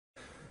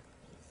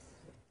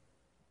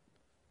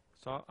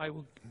So I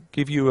will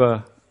give you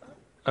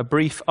a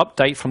brief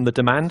update from the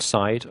demand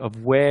side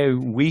of where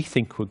we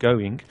think we're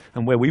going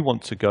and where we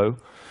want to go.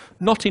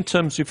 Not in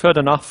terms, you've heard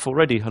enough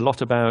already, a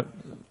lot about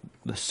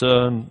the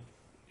CERN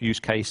use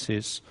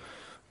cases,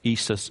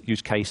 ESA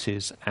use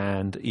cases,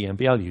 and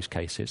EMBL use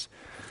cases.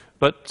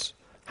 But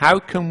how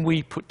can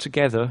we put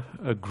together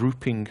a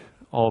grouping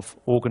of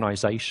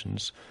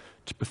organizations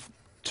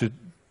to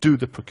do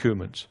the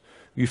procurement?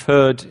 You've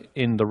heard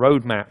in the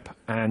roadmap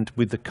and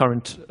with the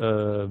current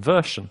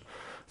version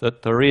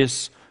that there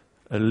is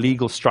a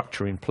legal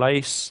structure in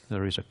place,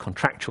 there is a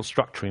contractual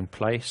structure in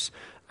place,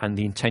 and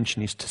the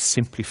intention is to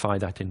simplify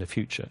that in the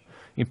future.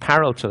 In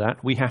parallel to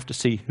that, we have to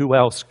see who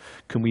else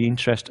can we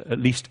interest, at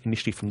least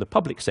initially from the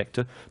public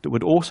sector, that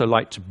would also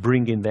like to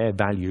bring in their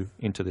value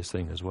into this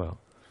thing as well.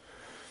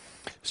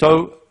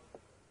 So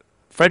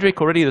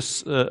Frederick already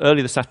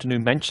early this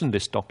afternoon mentioned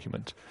this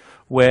document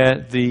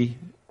where the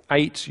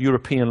 8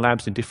 European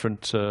labs in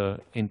different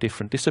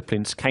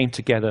disciplines came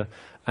together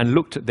and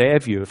looked at their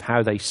view of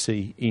how they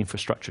see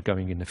infrastructure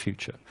going in the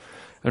future.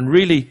 And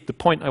really, the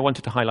point I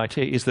wanted to highlight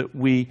here is that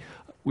we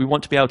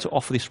want to be able to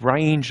offer this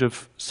range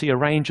of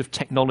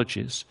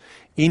technologies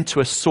into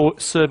a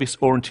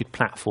service-oriented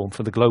platform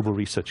for the global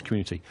research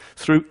community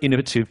through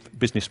innovative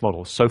business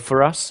models. So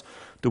for us,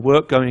 the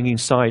work going on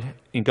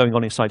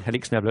inside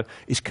Helix Nebula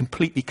is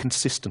completely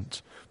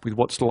consistent with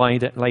what's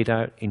laid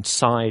out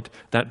inside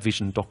that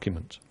vision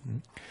document.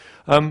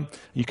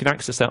 You can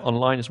access that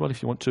online as well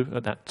if you want to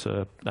at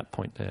that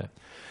point there.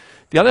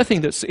 The other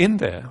thing that's in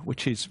there,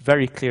 which is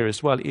very clear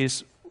as well,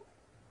 is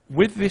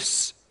with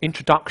this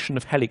introduction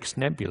of Helix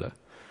Nebula,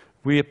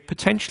 we are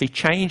potentially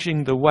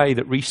changing the way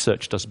that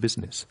research does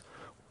business,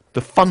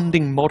 the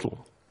funding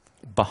model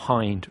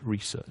behind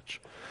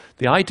research.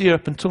 The idea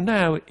up until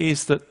now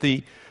is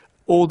that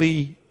all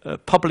the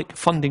public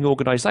funding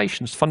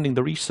organizations funding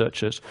the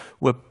researchers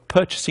were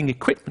purchasing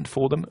equipment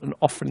for them and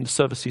offering the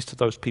services to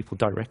those people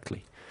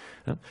directly.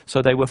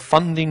 So they were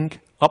funding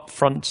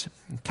upfront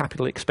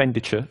capital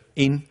expenditure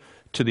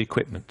into the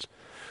equipment.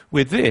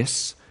 With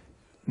this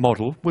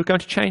model, we're going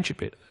to change a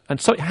bit. And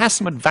so it has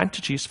some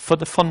advantages for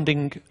the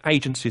funding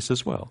agencies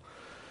as well.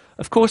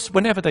 Of course,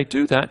 whenever they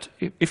do that,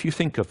 if you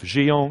think of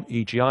GION,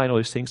 EGI, and all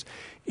those things,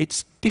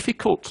 it's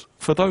difficult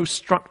for those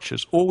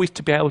structures always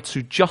to be able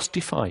to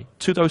justify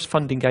to those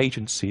funding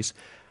agencies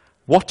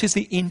what is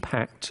the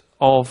impact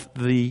of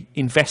the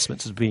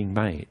investments that are being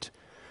made.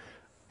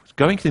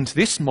 Going into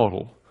this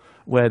model,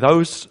 where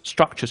those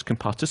structures can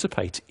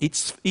participate,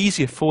 it's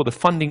easier for the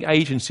funding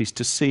agencies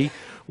to see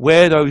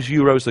where those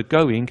euros are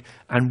going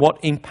and what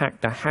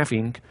impact they're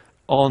having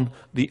on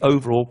the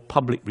overall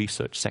public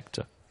research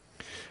sector.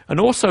 And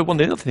also, one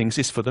of the other things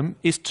is for them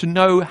is to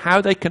know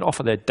how they can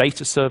offer their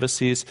data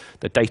services,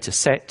 their data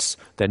sets,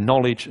 their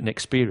knowledge and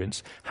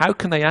experience. How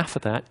can they offer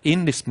that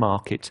in this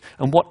market,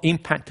 and what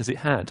impact has it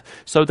had?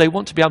 So they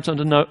want to be able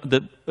to know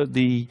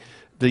the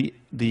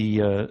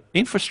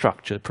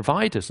infrastructure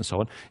providers and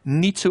so on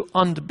need to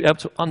be able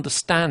to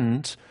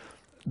understand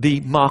the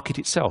market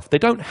itself. They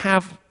don't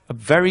have a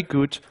very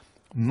good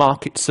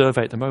market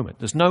survey at the moment.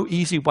 There's no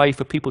easy way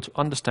for people to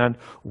understand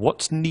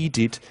what's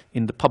needed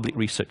in the public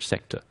research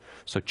sector.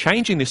 So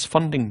changing this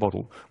funding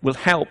model will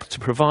help to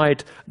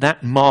provide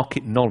that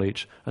market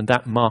knowledge and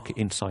that market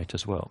insight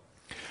as well.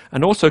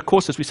 And also, of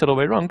course, as we said all the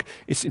way along,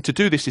 to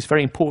do this, it's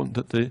very important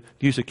that the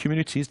user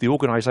communities, the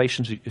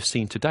organizations that you've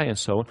seen today and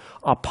so on,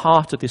 are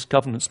part of this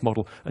governance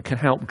model and can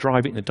help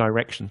drive it in a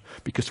direction,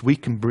 because we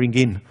can bring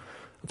in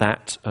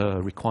that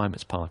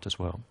requirements part as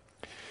well.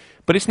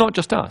 But it's not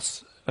just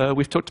us.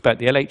 We've talked about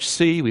the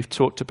LHC, we've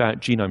talked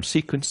about genome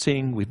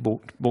sequencing, we've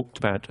talked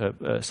about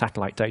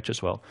satellite data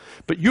as well.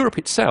 But Europe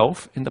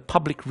itself, in the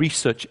public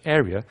research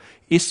area,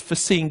 is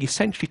foreseeing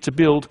essentially to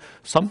build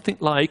something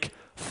like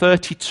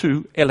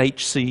 32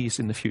 LHCs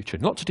in the future.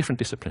 Lots of different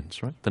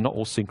disciplines, right? They're not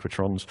all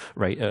synchrotrons,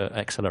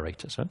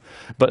 accelerators. Huh?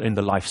 But in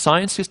the life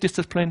sciences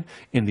discipline,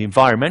 in the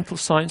environmental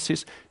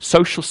sciences,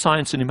 social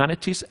science and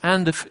humanities,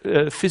 and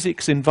the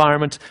physics,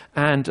 environment,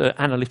 and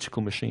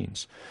analytical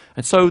machines.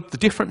 And so the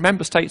different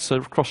member states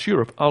across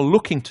Europe are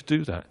looking to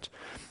do that.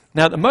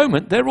 Now, at the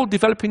moment, they're all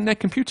developing their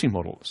computing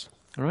models,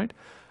 all right?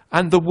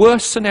 And the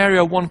worst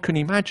scenario one can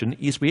imagine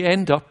is we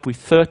end up with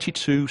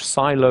 32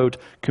 siloed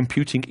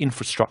computing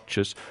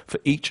infrastructures for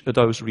each of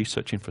those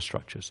research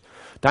infrastructures.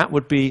 That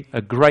would be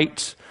a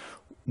great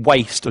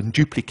waste and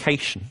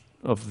duplication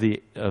of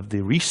the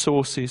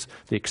resources,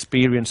 the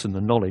experience, and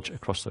the knowledge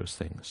across those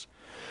things.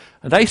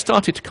 And they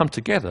started to come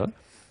together,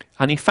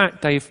 and in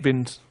fact, they've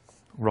been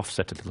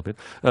offset a little bit.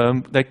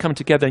 They come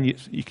together, and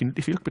you can,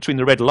 if you look between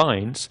the red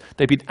lines,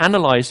 they've been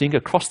analyzing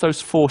across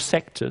those 4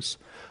 sectors.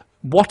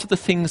 What are the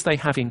things they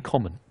have in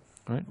common?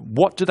 Right?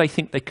 What do they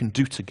think they can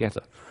do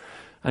together?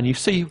 And you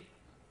see,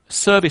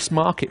 service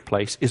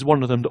marketplace is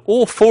one of them that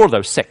all 4 of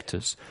those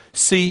sectors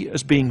see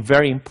as being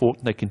very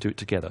important. They can do it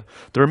together.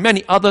 There are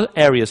many other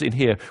areas in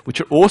here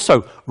which are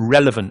also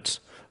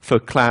relevant for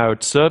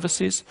cloud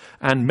services,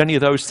 and many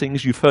of those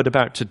things you've heard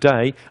about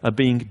today are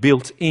being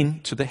built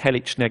into the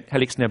Helix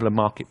Nebula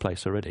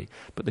marketplace already.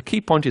 But the key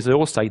point is they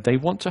all say they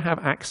want to have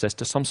access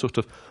to some sort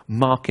of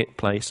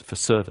marketplace for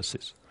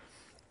services.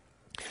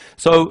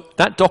 So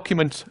that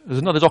document,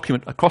 there's another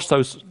document across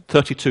those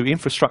 32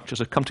 infrastructures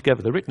have come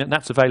together. They're written, and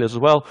that's available as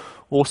well,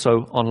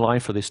 also online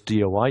for this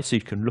DOI, so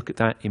you can look at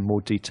that in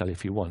more detail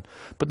if you want.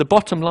 But the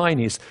bottom line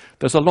is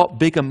there's a lot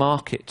bigger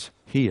market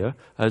here,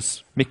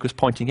 as Mick was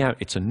pointing out.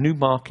 It's a new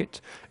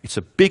market. It's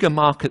a bigger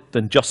market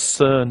than just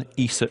CERN,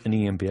 ESA, and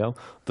EMBL.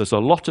 There's a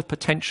lot of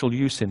potential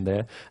use in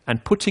there,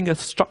 and putting a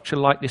structure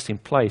like this in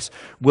place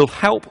will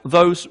help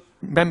those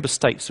member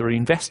states who are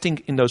investing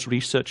in those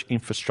research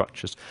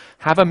infrastructures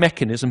have a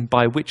mechanism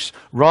by which,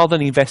 rather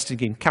than investing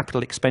in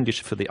capital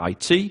expenditure for the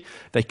IT,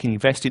 they can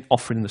invest in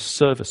offering the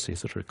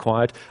services that are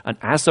required. And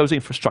as those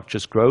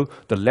infrastructures grow,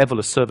 the level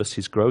of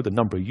services grow, the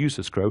number of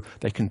users grow,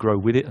 they can grow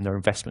with it, and their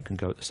investment can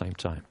go at the same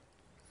time.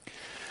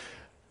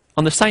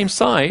 On the same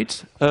side,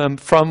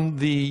 from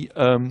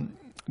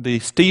the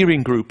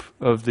steering group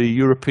of the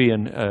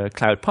European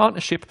Cloud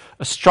Partnership,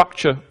 a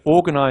structure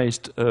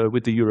organized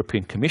with the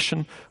European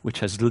Commission, which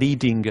has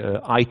leading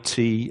IT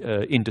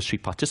industry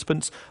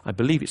participants. I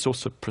believe it's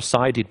also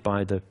presided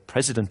by the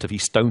President of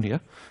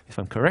Estonia, if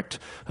I'm correct,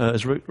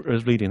 as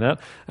leading that.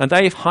 And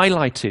they've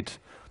highlighted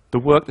the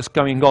work that's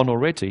going on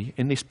already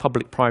in this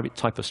public-private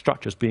type of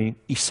structures being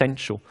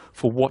essential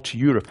for what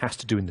Europe has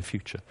to do in the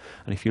future.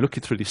 And if you look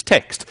through this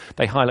text,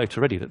 they highlight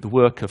already that the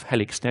work of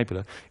Helix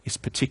Nebula is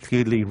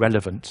particularly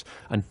relevant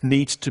and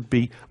needs to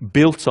be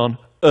built on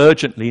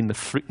urgently in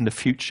the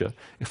future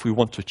if we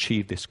want to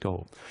achieve this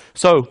goal.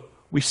 So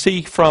we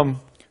see from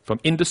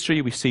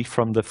industry, we see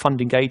from the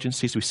funding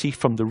agencies, we see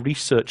from the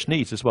research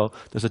needs as well,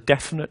 there's a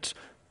definite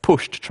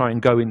push to try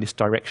and go in this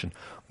direction.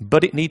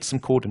 But it needs some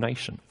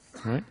coordination.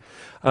 Right?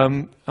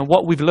 And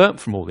what we've learned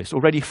from all this,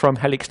 already from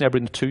Helix Nebula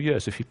in the 2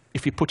 years,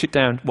 if you put it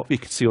down, what we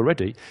can see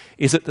already,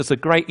 is that there's a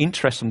great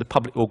interest from the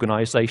public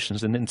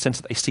organizations in the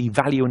sense that they see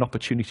value and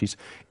opportunities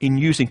in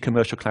using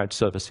commercial cloud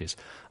services.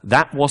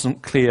 That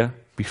wasn't clear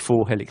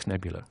before Helix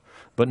Nebula.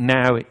 But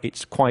now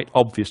it's quite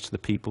obvious to the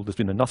people. There's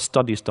been enough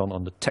studies done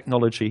on the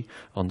technology,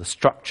 on the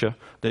structure,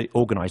 the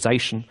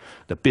organization,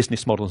 the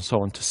business model, and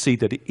so on, to see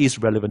that it is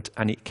relevant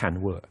and it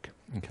can work.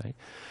 Okay?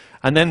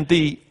 And then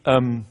the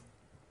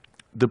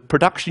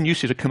production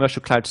usage of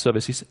commercial cloud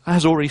services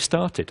has already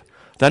started.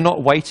 They're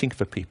not waiting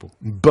for people,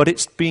 but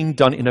it's being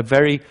done in a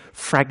very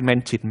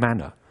fragmented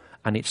manner.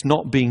 And it's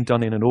not being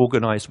done in an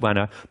organized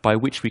manner by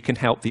which we can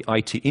help the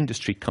IT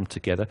industry come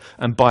together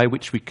and by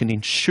which we can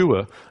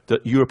ensure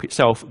that Europe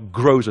itself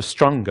grows a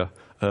stronger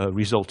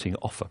resulting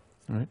offer.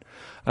 Right?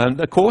 And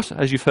of course,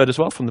 as you've heard as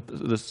well from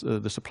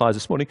the suppliers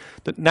this morning,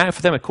 that now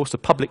for them, of course, the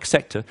public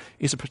sector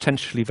is a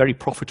potentially very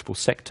profitable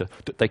sector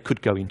that they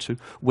could go into,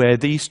 where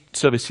these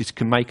services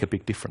can make a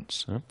big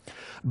difference.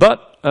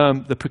 But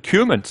the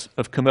procurement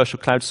of commercial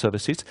cloud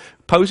services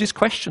poses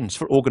questions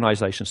for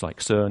organizations like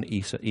CERN,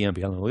 ESA,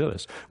 EMBL, and all the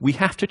others. We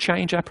have to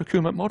change our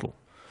procurement model.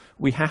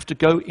 We have to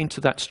go into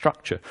that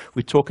structure.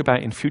 We talk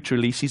about in future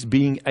releases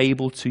being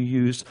able to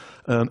use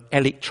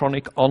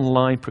electronic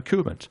online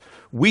procurement.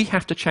 We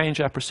have to change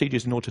our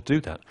procedures in order to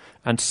do that.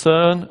 And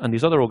CERN and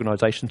these other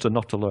organizations are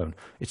not alone.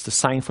 It's the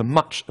same for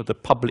much of the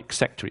public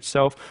sector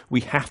itself.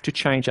 We have to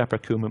change our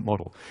procurement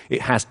model.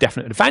 It has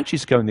definite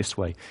advantages going this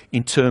way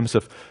in terms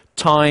of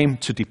time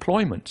to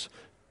deployment,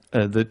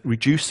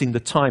 reducing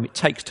the time it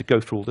takes to go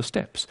through all the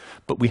steps.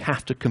 But we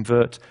have to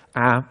convert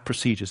our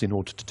procedures in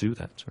order to do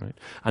that. Right?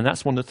 And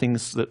that's one of the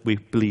things that we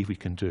believe we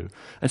can do.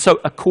 And so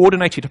a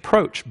coordinated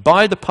approach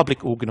by the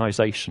public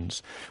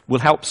organizations will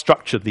help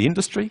structure the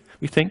industry,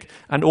 we think,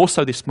 and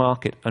also this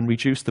market, and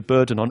reduce the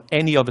burden on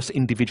any of us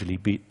individually,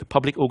 be it the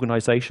public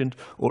organization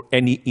or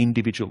any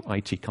individual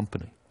IT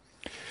company.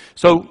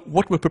 So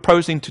what we're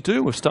proposing to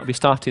do, we'll be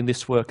starting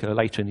this work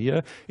later in the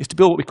year, is to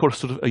build what we call a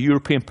sort of a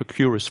European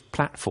procurers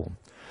platform.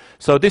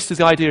 So this is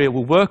the idea. It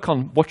will work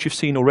on what you've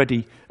seen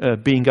already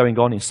going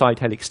on inside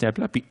Helix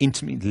Nebula, be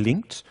intimately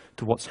linked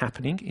to what's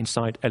happening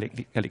inside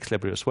Helix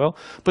Nebula as well.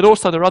 But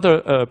also there are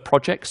other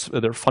projects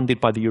that are funded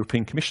by the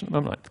European Commission at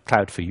the moment, like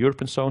Cloud for Europe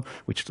and so on,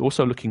 which is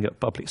also looking at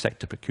public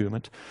sector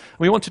procurement. And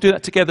we want to do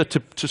that together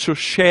to sort of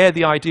share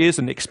the ideas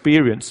and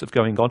experience of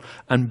going on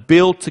and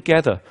build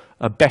together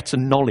a better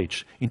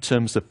knowledge in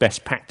terms of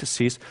best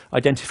practices,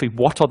 identify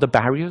what are the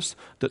barriers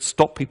that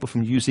stop people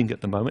from using it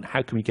at the moment,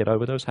 how can we get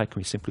over those, how can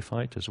we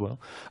simplify it as well.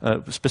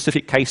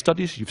 Specific case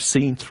studies, you've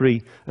seen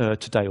 3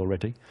 today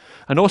already.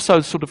 And also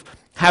sort of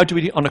how do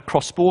we do it on a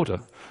cross-border?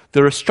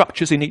 There are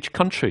structures in each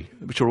country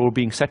which are all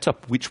being set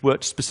up which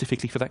work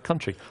specifically for that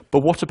country.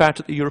 But what about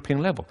at the European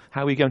level?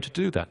 How are we going to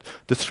do that?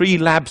 The 3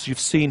 labs you've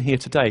seen here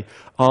today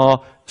are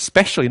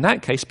special in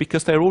that case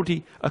because they're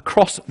already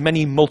across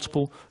many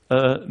multiple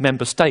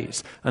member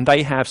states, and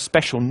they have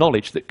special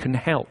knowledge that can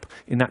help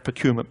in that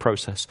procurement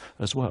process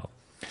as well.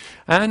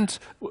 And,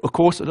 of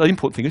course, the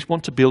important thing is we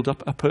want to build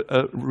up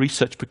a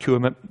research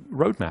procurement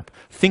roadmap.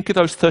 Think of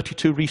those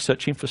 32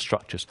 research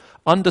infrastructures,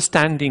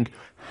 understanding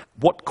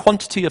what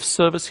quantity of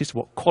services,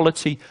 what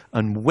quality,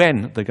 and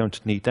when they're going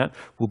to need that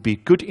will be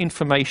good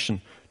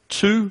information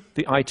to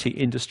the IT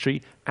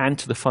industry and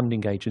to the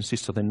funding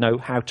agencies so they know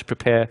how to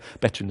prepare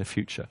better in the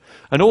future.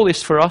 And all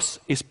this for us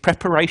is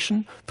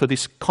preparation for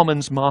this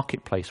commons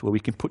marketplace where we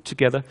can put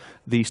together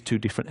these two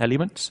different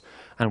elements.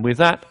 And with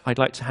that, I'd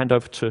like to hand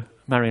over to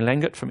Marion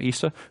Lengert from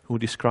ESA, who will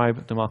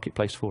describe the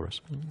marketplace for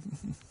us.